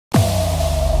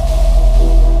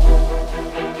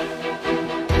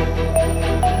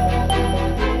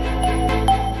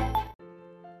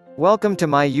Welcome to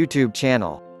my YouTube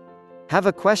channel. Have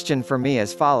a question for me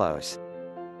as follows.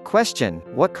 Question: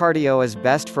 what cardio is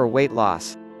best for weight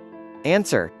loss?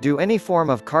 Answer: do any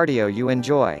form of cardio you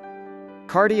enjoy.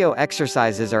 Cardio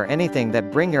exercises are anything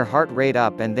that bring your heart rate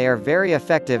up, and they are very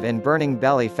effective in burning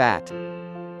belly fat.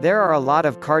 There are a lot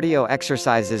of cardio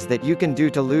exercises that you can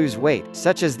do to lose weight,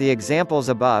 such as the examples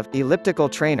above: elliptical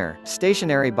trainer,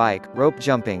 stationary bike, rope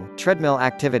jumping, treadmill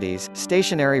activities,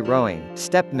 stationary rowing,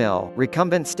 step mill,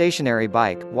 recumbent stationary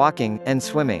bike, walking, and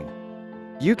swimming.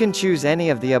 You can choose any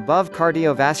of the above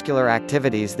cardiovascular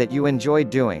activities that you enjoy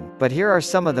doing, but here are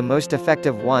some of the most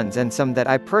effective ones and some that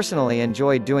I personally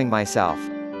enjoy doing myself.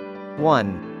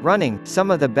 1. Running.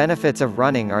 Some of the benefits of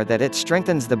running are that it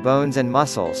strengthens the bones and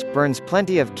muscles, burns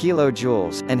plenty of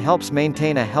kilojoules, and helps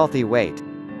maintain a healthy weight.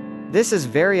 This is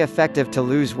very effective to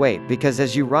lose weight because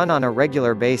as you run on a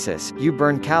regular basis, you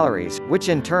burn calories, which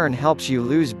in turn helps you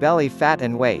lose belly fat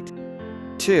and weight.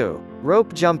 2.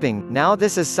 Rope jumping. Now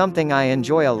this is something I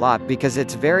enjoy a lot because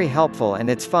it's very helpful and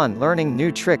it's fun learning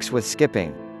new tricks with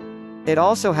skipping. It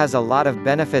also has a lot of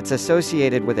benefits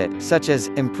associated with it, such as,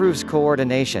 improves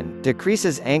coordination,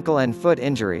 decreases ankle and foot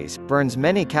injuries, burns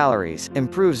many calories,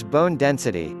 improves bone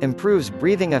density, improves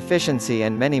breathing efficiency,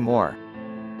 and many more.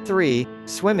 3.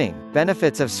 Swimming.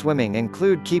 Benefits of swimming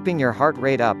include keeping your heart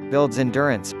rate up, builds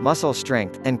endurance, muscle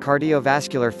strength, and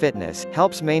cardiovascular fitness,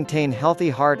 helps maintain healthy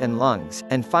heart and lungs,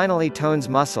 and finally tones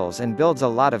muscles and builds a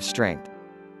lot of strength.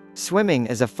 Swimming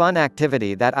is a fun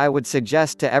activity that I would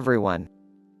suggest to everyone.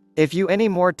 If you any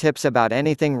more tips about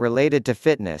anything related to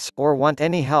fitness, or want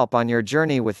any help on your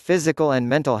journey with physical and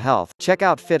mental health, check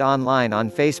out Fit Online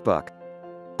on Facebook.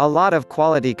 A lot of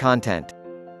quality content.